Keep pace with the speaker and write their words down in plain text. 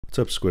What's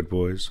up, Squid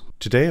Boys?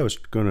 Today I was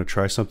going to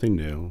try something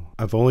new.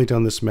 I've only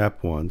done this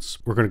map once.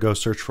 We're going to go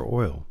search for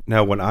oil.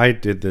 Now, when I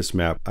did this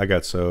map, I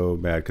got so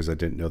mad because I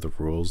didn't know the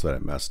rules that I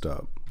messed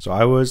up. So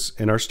I was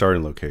in our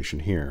starting location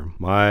here.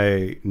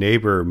 My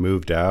neighbor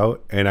moved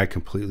out and I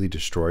completely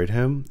destroyed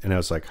him. And I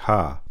was like,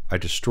 I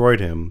destroyed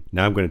him.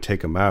 Now I'm going to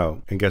take him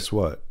out. And guess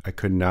what? I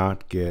could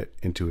not get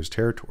into his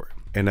territory.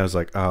 And I was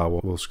like,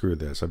 well, screw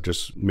this. I've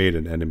just made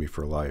an enemy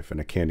for life and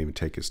I can't even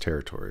take his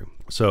territory.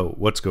 So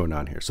what's going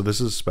on here? So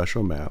this is a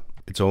special map.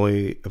 It's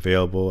only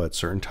available at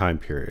certain time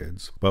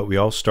periods, but we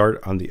all start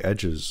on the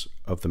edges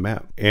of the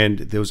map. And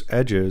those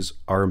edges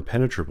are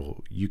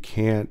impenetrable. You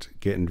can't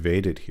get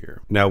invaded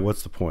here. Now,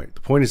 what's the point?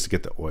 The point is to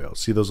get the oil.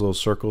 See those little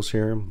circles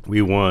here?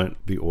 We want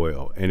the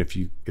oil. And if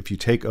you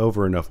take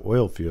over enough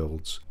oil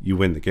fields, you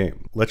win the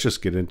game. Let's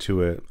just get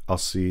into it.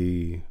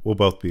 We'll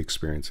both be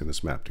experiencing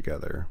this map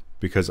together.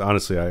 Because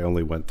honestly, I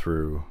only went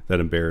through that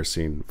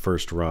embarrassing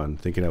first run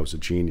thinking I was a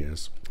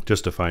genius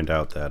just to find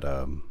out that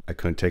I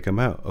couldn't take him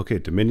out. Okay,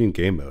 Dominion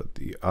game mode.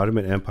 The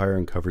Ottoman Empire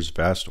uncovers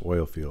vast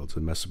oil fields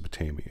in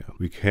Mesopotamia.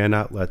 We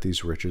cannot let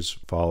these riches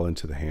fall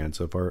into the hands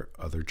of our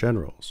other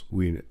generals.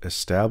 We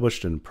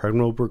established an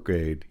impregnable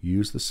brigade.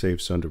 Use the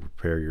safe zone to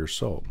prepare your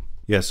assault.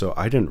 Yeah, so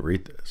I didn't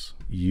read this.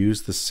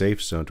 Use the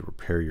safe zone to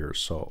prepare your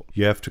assault.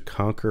 You have to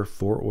conquer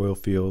 4 oil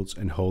fields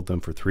and hold them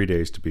for 3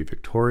 days to be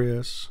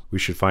victorious. We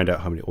should find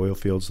out how many oil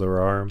fields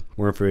there are.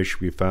 More information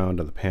will be found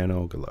on the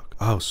panel. Good luck.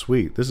 Oh,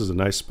 sweet. This is a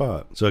nice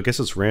spot. So I guess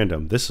it's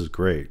random. This is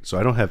great. So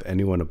I don't have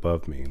anyone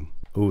above me.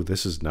 Oh,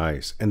 this is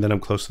nice. And then I'm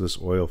close to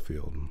this oil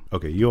field.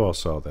 Okay, you all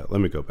saw that.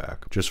 Let me go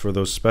back. Just for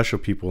those special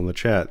people in the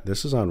chat,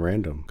 this is on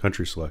random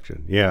country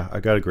selection. Yeah, I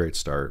got a great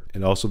start.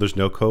 And also there's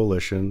no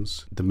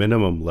coalitions. The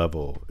minimum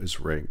level is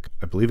rank.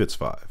 I believe it's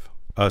 5.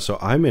 So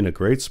I'm in a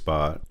great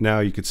spot. Now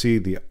you can see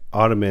the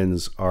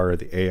Ottomans are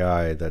the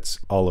AI that's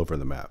all over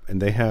the map. And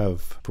they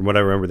have, from what I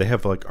remember, they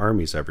have like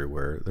armies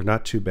everywhere. They're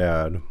not too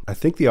bad. I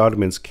think the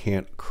Ottomans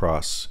can't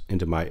cross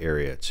into my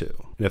area too.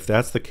 And if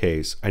that's the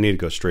case, I need to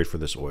go straight for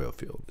this oil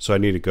field. So I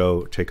need to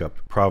go take up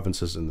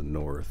provinces in the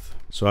north.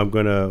 So I'm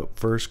going to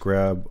first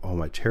grab all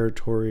my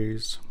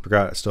territories.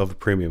 Forgot I still have a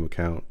premium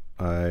account.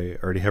 I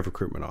already have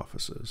recruitment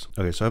offices.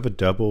 Okay, so I have a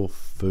double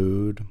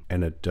food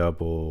and a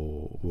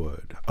double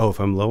wood. Oh, if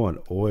I'm low on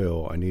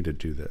oil, I need to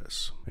do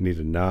this. I need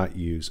to not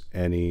use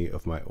any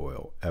of my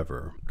oil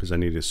ever because I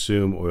need to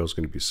assume oil is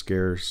going to be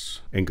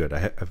scarce and good.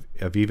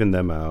 I've evened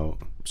them out.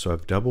 So I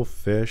have double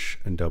fish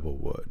and double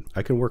wood.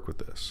 I can work with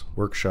this.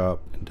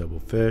 Workshop and double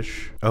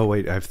fish. Oh,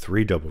 wait, I have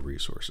 3 double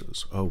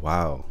resources. Oh,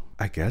 wow.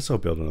 I guess I'll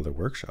build another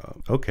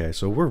workshop. Okay,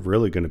 so we're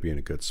really going to be in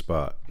a good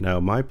spot. Now,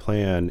 my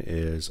plan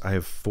is I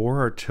have 4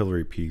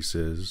 artillery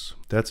pieces.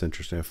 That's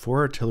interesting. I have 4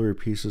 artillery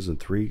pieces and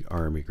 3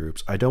 army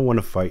groups. I don't want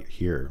to fight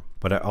here,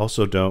 but I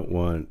also don't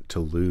want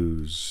to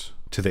lose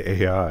to the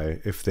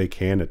AI if they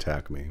can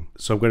attack me.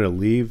 So I'm going to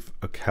leave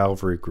a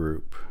cavalry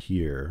group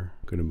here.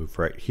 I'm going to move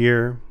right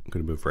here. I'm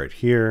going to move right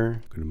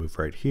here. I'm going to move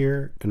right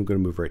here. And I'm going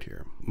to move right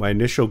here. My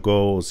initial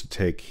goal is to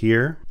take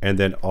here and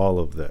then all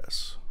of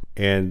this.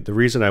 And the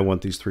reason I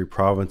want these 3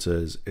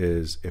 provinces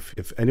is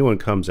if anyone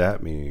comes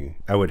at me,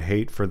 I would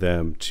hate for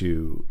them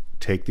to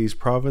take these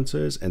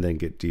provinces and then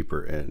get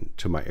deeper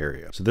into my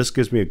area. So this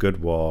gives me a good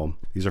wall.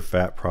 These are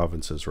fat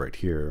provinces right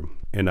here.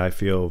 And I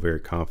feel very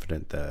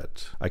confident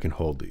that I can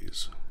hold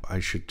these. I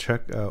should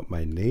check out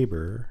my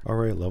neighbor. All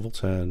right, level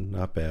 10,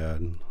 not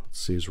bad. Let's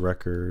see his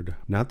record.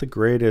 Not the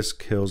greatest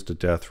kills to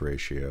death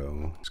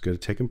ratio. He's good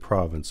at taking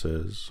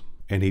provinces.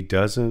 And he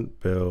doesn't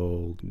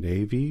build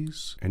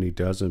navies and he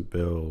doesn't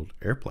build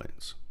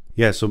airplanes.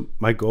 Yeah, so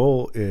my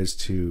goal is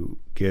to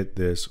get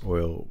this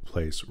oil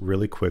place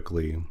really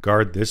quickly,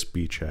 guard this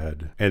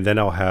beachhead, and then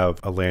I'll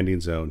have a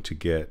landing zone to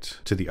get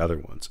to the other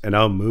ones. And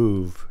I'll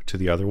move to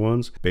the other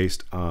ones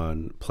based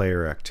on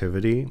player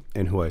activity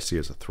and who I see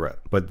as a threat.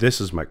 But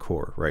this is my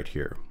core right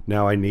here.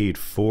 Now I need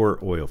 4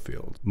 oil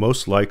fields.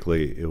 Most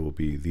likely it will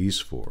be these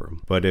 4.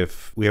 But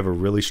if we have a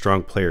really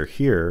strong player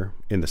here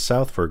in the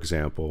south, for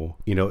example,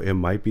 it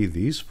might be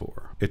these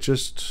 4. It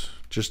just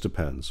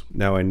depends.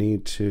 Now I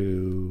need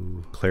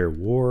to declare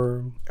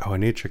war. Oh, I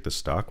need to check the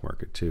stock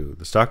market too.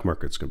 The stock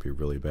market's going to be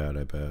really bad,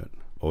 I bet.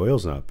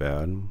 Oil's not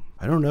bad.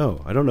 I don't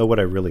know. I don't know what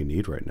I really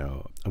need right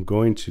now. I'm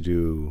going to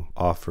do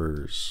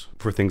offers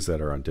for things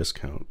that are on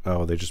discount.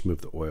 Oh, they just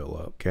moved the oil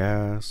up.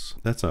 Gas,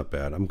 that's not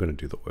bad. I'm going to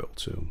do the oil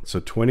too. So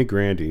 20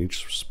 grand in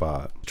each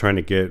spot, trying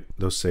to get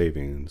those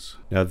savings.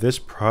 Now this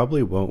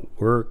probably won't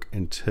work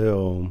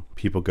until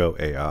people go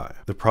AI.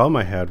 The problem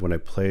I had when I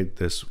played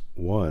this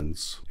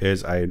once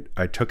is I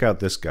took out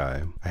this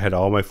guy. I had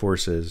all my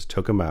forces,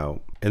 took him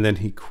out, and then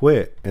he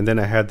quit. And then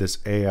I had this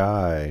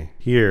AI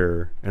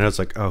here, and I was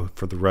like, oh,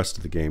 for the rest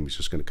of the game, he's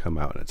just going to come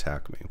out and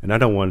attack me. And I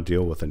don't want to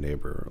deal with a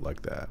neighbor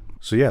like that.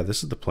 So yeah,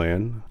 this is the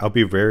plan. I'll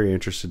be very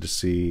interested to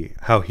see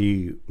how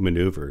he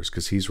maneuvers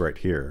because he's right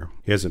here.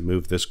 He hasn't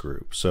moved this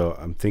group. So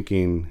I'm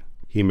thinking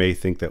he may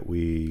think that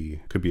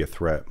we could be a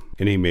threat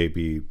and he may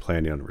be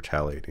planning on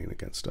retaliating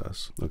against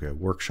us. Okay,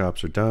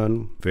 workshops are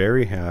done.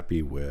 Very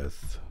happy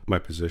with my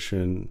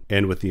position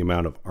and with the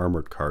amount of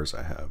armored cars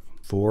I have.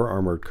 4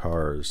 armored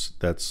cars.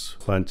 That's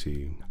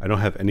plenty. I don't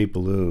have any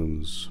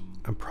balloons.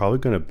 I'm probably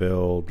going to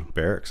build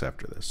barracks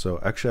after this. So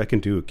actually I can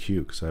do a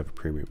queue because I have a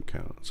premium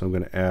account. So I'm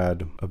going to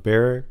add a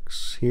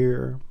barracks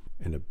here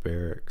and a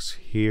barracks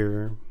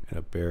here and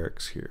a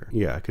barracks here.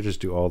 Yeah, I could just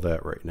do all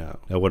that right now.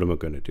 Now what am I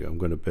going to do? I'm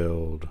going to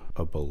build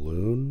a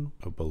balloon,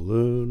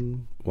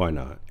 why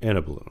not? And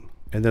a balloon.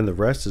 And then the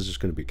rest is just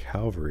going to be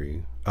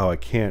cavalry. Oh, I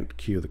can't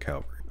queue the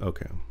cavalry.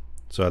 Okay.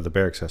 So the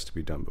barracks has to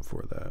be done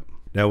before that.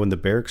 Now when the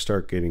barracks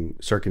start getting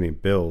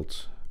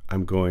built,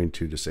 I'm going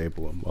to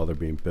disable them while they're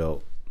being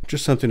built.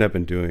 Just something I've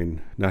been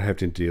doing, not having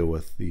to deal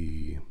with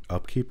the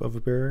upkeep of a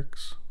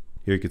barracks.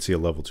 Here you can see a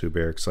level 2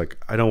 barracks. Like,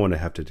 I don't want to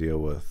have to deal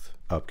with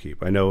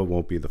upkeep. I know it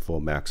won't be the full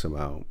max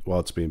amount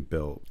while it's being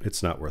built.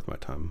 It's not worth my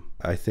time.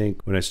 I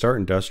think when I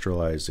start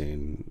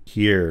industrializing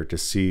here to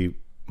see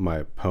my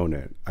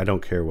opponent, I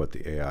don't care what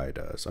the AI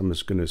does. I'm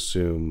just going to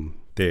assume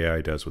the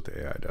AI does what the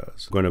AI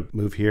does. I'm going to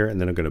move here and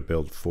then I'm going to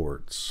build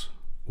forts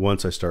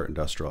once I start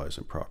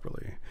industrializing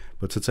properly.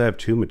 But since I have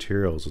 2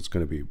 materials, it's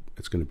going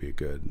to be a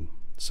good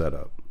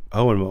setup.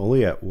 Oh, and I'm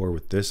only at war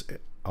with this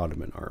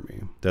Ottoman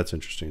army. That's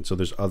interesting. So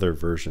there's other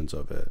versions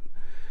of it.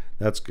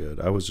 That's good.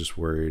 I was just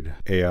worried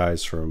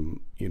AIs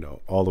from,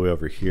 all the way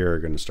over here are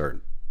going to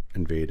start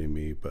invading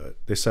me, but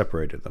they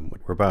separated them.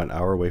 We're about an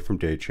hour away from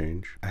day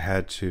change. I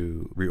had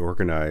to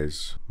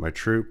reorganize my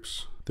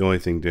troops. The only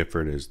thing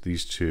different is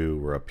these 2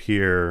 were up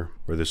here,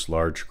 where this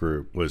large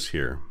group was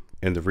here.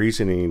 And the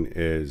reasoning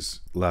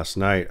is last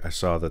night I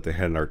saw that they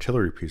had an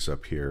artillery piece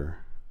up here.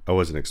 I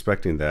wasn't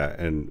expecting that,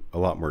 and a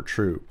lot more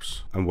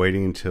troops. I'm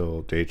waiting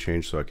until day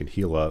change so I can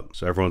heal up.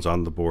 So everyone's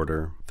on the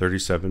border,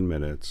 37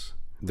 minutes.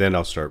 Then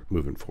I'll start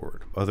moving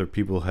forward. Other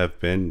people have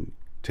been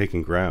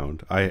taking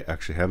ground. I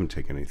actually haven't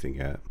taken anything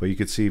yet, but you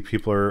can see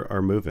people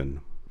are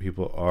moving.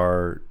 People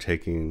are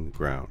taking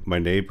ground. My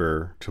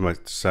neighbor to my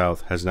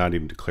south has not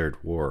even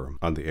declared war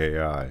on the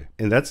AI.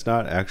 And that's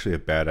not actually a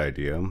bad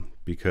idea,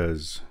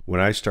 because when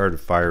I started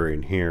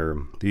firing here,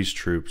 these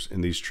troops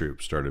and these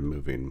troops started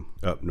moving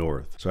up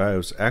north. So I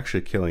was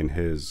actually killing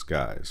his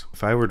guys.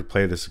 If I were to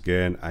play this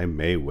again, I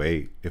may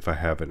wait if I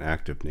have an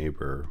active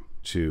neighbor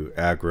to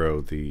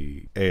aggro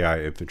the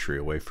AI infantry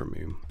away from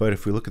me. But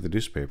if we look at the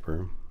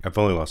newspaper, I've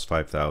only lost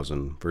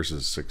 5,000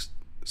 versus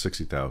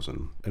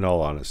 60,000. In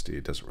all honesty,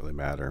 it doesn't really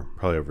matter.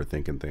 Probably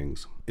overthinking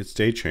things. It's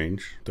day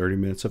change. 30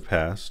 minutes have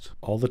passed.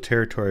 All the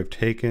territory I've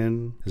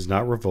taken is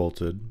not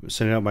revolted. I'm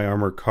sending out my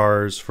armored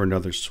cars for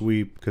another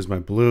sweep because my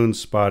balloons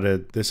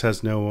spotted this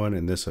has no one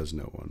and this has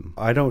no one.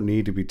 I don't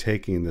need to be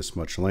taking this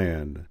much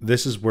land.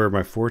 This is where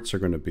my forts are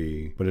going to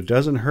be, but it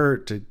doesn't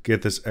hurt to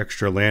get this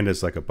extra land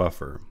as like a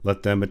buffer.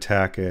 Let them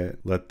attack it.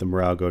 Let the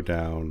morale go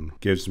down.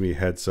 Gives me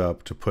heads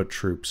up to put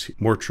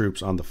more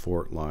troops on the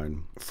fort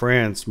line.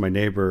 France, my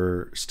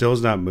neighbor, still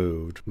has not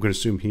moved. I'm going to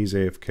assume he's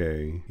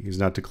AFK. He's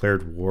not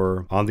declared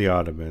war on the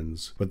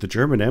Ottomans, but the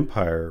German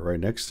Empire right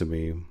next to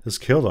me has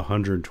killed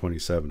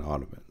 127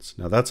 Ottomans.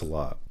 Now that's a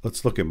lot.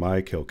 Let's look at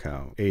my kill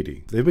count,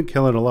 80. They've been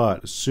killing a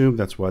lot. Assume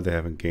that's why they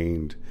haven't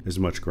gained as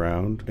much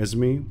ground as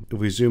me. If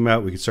we zoom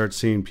out, we can start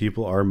seeing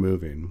people are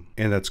moving,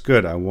 and that's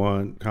good. I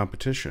want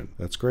competition.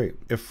 That's great.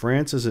 If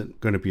France isn't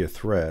going to be a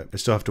threat, I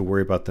still have to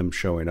worry about them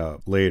showing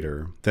up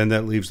later. Then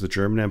that leaves the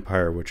German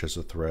Empire, which is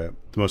a threat,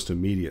 the most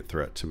immediate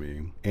threat to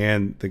me,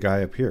 and the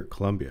guy up here,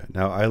 Colombia.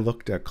 Now I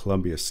looked at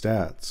Colombia's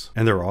stats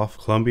and they're off.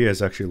 Colombia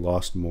has actually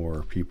lost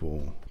more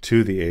people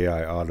to the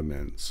AI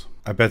Ottomans.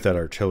 I bet that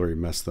artillery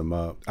messed them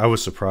up. I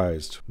was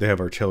surprised. They have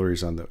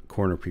artilleries on the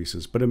corner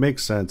pieces, but it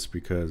makes sense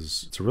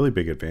because it's a really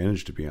big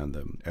advantage to be on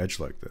the edge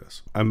like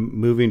this. I'm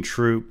moving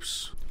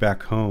troops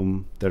back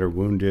home that are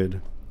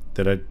wounded,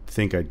 that I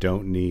think I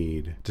don't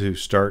need, to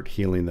start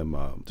healing them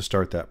up, to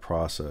start that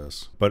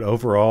process. But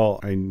overall,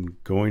 I'm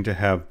going to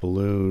have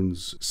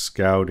balloons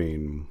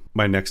scouting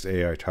my next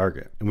AI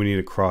target, and we need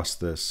to cross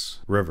this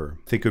river.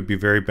 I think it would be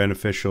very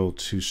beneficial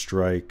to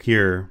strike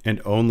here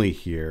and only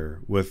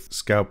here with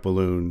scout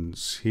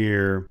balloons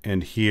here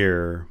and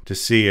here to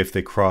see if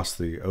they cross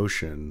the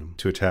ocean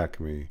to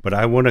attack me. But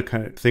I want to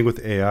kind of thing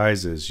with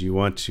AIs is you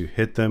want to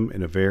hit them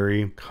in a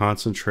very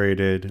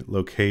concentrated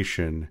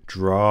location,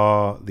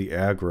 draw the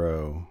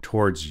aggro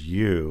towards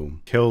you,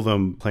 kill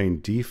them playing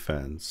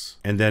defense,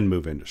 and then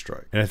move into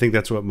strike. And I think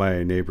that's what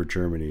my neighbor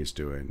Germany is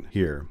doing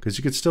here, because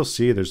you can still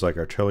see there's like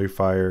artillery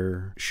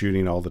fire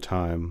shooting all the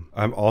time.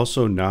 I'm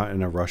also not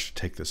in a rush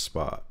to take this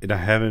spot, and I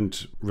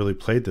haven't really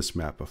played this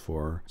map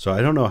before, so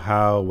I don't know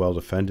how well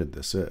defended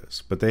this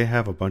is, but they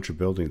have a bunch of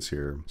buildings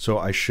here, so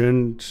I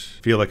shouldn't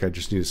feel like I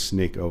just need to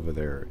sneak over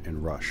there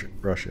and rush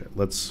it.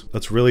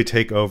 Let's really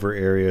take over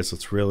areas.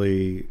 Let's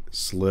really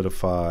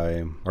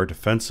solidify our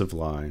defensive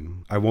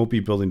line. I won't be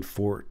building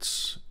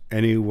forts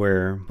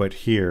anywhere but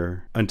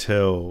here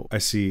until I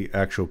see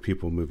actual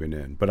people moving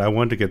in. But I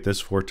wanted to get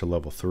this fort to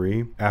level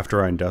 3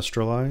 after I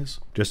industrialize,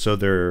 just so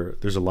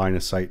there's a line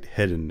of sight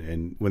hidden,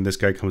 and when this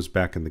guy comes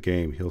back in the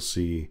game, he'll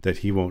see that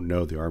he won't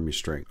know the army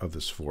strength of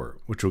this fort,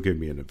 which will give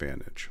me an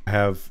advantage. I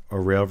have a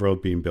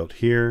railroad being built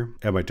here,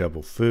 and my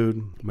double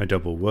food, my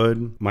double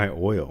wood, my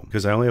oil.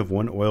 Because I only have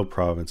one oil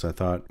province, I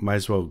thought might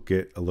as well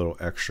get a little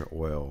extra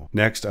oil.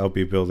 Next, I'll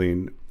be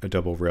building a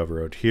double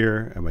railroad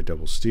here and my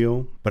double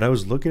steel. But I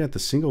was looking at the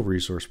single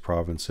resource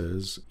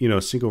provinces. You know,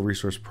 a single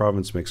resource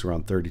province makes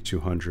around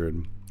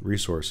 3,200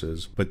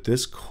 resources, but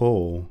this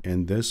coal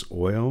and this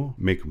oil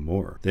make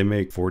more. They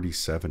make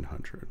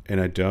 4,700, and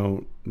I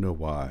don't know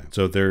why.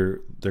 So they're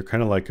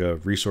kind of like a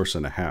resource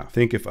and a half. I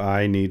think if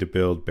I need to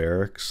build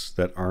barracks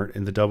that aren't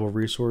in the double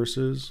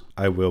resources,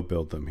 I will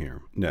build them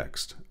here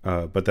next.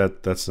 But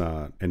that's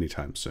not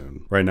anytime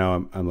soon. Right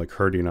now I'm like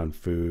hurting on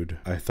food.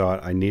 I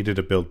thought I needed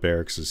to build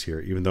barracks here,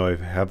 even though I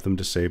have them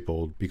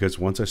disabled, because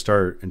once I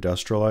start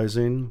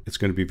industrializing, it's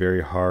going to be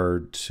very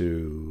hard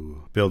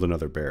to build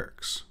another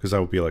barracks, because I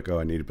will be like, oh,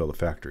 I need to build a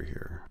factory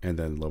here, and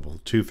then level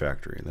 2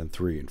 factory, and then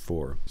 3 and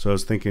 4. So I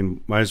was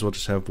thinking, might as well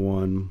just have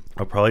one.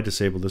 I'll probably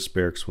disable this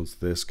barracks once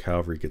this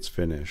cavalry gets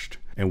finished.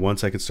 And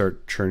once I can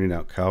start churning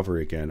out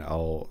cavalry again,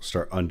 I'll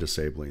start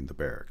undisabling the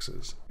barracks.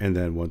 And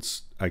then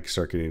once I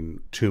start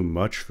getting too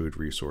much food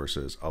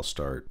resources, I'll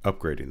start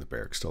upgrading the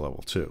barracks to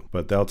level 2.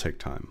 But that'll take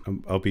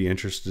time. I'll be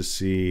interested to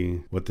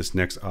see what this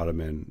next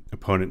Ottoman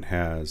opponent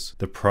has.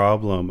 The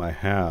problem I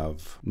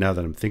have, now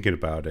that I'm thinking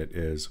about it,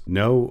 is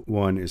no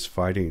one is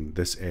fighting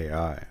this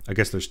AI. I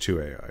guess there's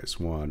 2 AIs,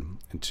 1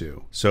 and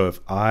 2. So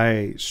if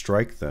I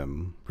strike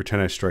them,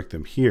 pretend I strike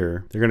them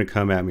here, they're going to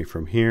come at me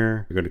from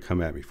here, they're going to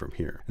come at me from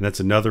here. And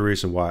that's another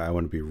reason why I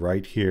want to be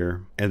right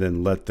here and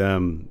then let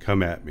them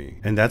come at me.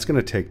 And that's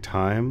going to take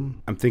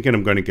time. I'm thinking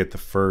I'm going to get the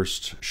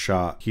first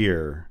shot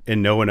here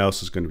and no one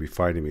else is going to be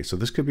fighting me. So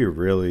this could be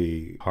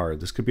really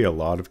hard. This could be a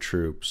lot of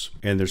troops,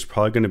 and there's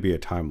probably going to be a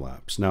time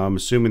lapse. Now I'm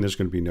assuming there's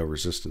going to be no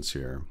resistance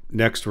here.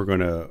 Next, we're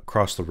going to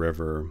cross the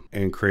river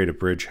and create a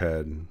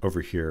bridgehead over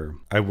here.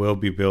 I will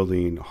be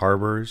building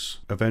harbors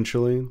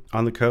eventually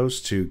on the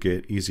coast to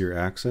get easier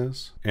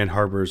access, and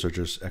harbors are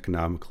just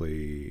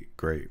economically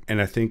great. And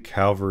I think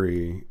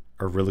cavalry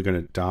are really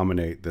going to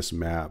dominate this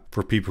map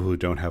for people who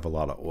don't have a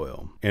lot of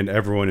oil. And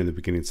everyone in the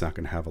beginning is not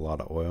going to have a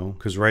lot of oil,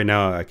 because right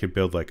now I could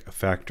build like a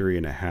factory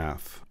and a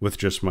half with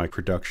just my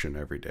production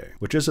every day,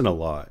 which isn't a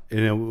lot.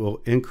 And it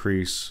will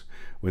increase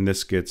when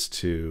this gets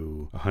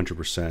to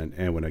 100%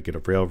 and when I get a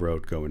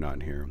railroad going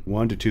on here.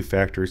 1 to 2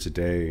 factories a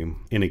day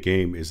in a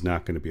game is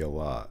not going to be a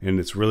lot. And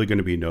it's really going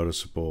to be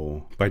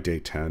noticeable by day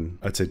 10.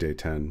 I'd say day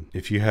 10.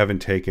 If you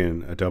haven't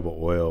taken a double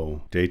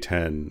oil, day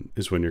 10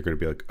 is when you're going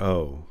to be like,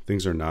 oh,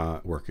 things are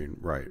not working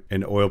right.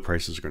 And oil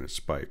prices are going to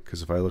spike.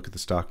 Because if I look at the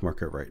stock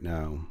market right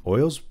now,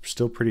 oil's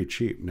still pretty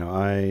cheap. Now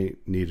I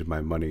needed my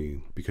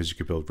money because you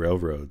could build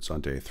railroads on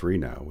day 3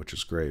 now, which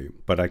is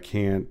great. But I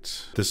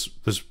can't, this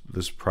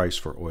price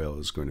for oil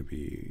is going to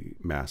be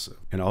massive.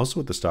 And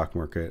also with the stock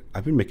market,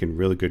 I've been making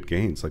really good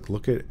gains. Like,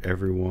 look at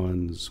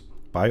everyone's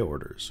buy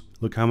orders.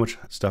 Look how much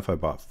stuff I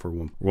bought for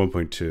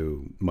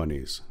 1.2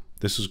 monies.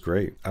 This is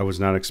great. I was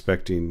not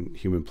expecting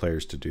human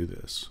players to do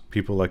this.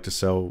 People like to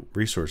sell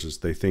resources.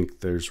 They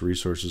think there's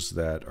resources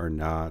that are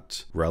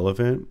not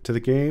relevant to the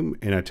game,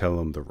 and I tell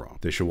them they're wrong.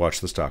 They should watch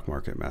the stock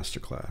market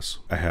masterclass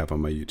I have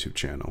on my YouTube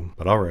channel.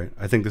 But all right,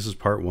 I think this is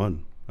part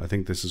 1. I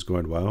think this is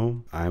going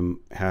well. I'm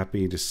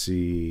happy to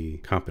see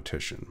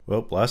competition.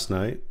 Well, last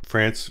night,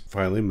 France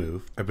finally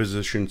moved. I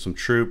positioned some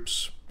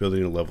troops,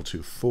 building a level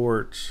 2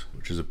 fort,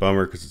 which is a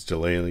bummer because it's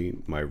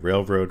delaying my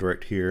railroad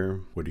right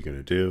here. What are you going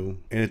to do?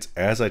 And it's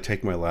as I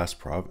take my last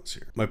province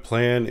here. My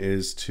plan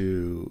is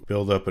to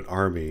build up an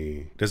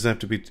army. Doesn't have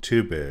to be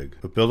too big,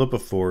 but build up a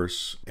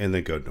force and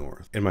then go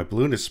north. And my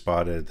balloon has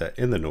spotted that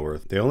in the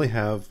north, they only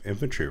have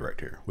infantry right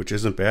here, which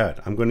isn't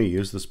bad. I'm going to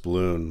use this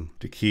balloon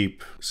to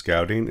keep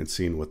scouting and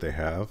seeing what they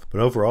have.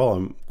 But overall,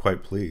 I'm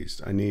quite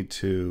pleased. I need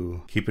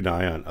to keep an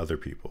eye on other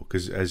people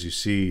because as you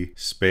see,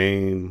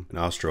 Spain and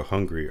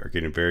Austro-Hungary are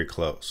getting very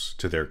close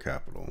to their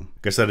capital.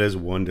 I guess that is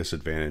one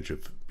disadvantage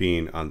of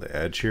being on the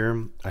edge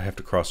here. I have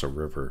to cross a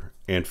river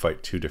and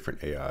fight 2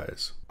 different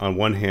AIs. On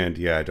one hand,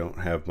 yeah, I don't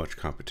have much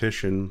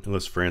competition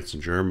unless France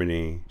and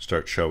Germany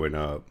start showing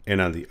up. And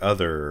on the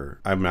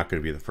other, I'm not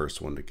going to be the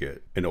first one to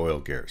get an oil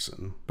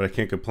garrison. But I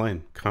can't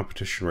complain.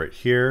 Competition right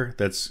here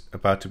that's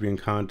about to be in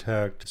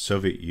contact.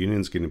 Soviet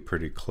Union's getting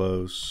pretty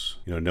close.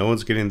 You know, no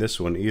one's getting this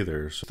one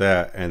either. So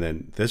that, and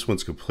then this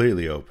one's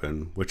completely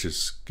open, which is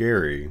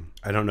scary.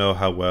 I don't know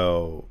how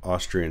well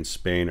Austria and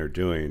Spain are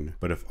doing,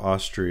 but if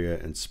Austria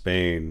and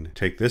Spain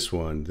take this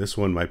one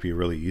might be a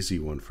really easy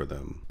one for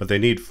them. But they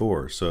need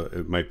 4, so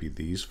it might be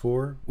these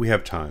 4. We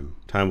have time.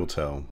 Time will tell.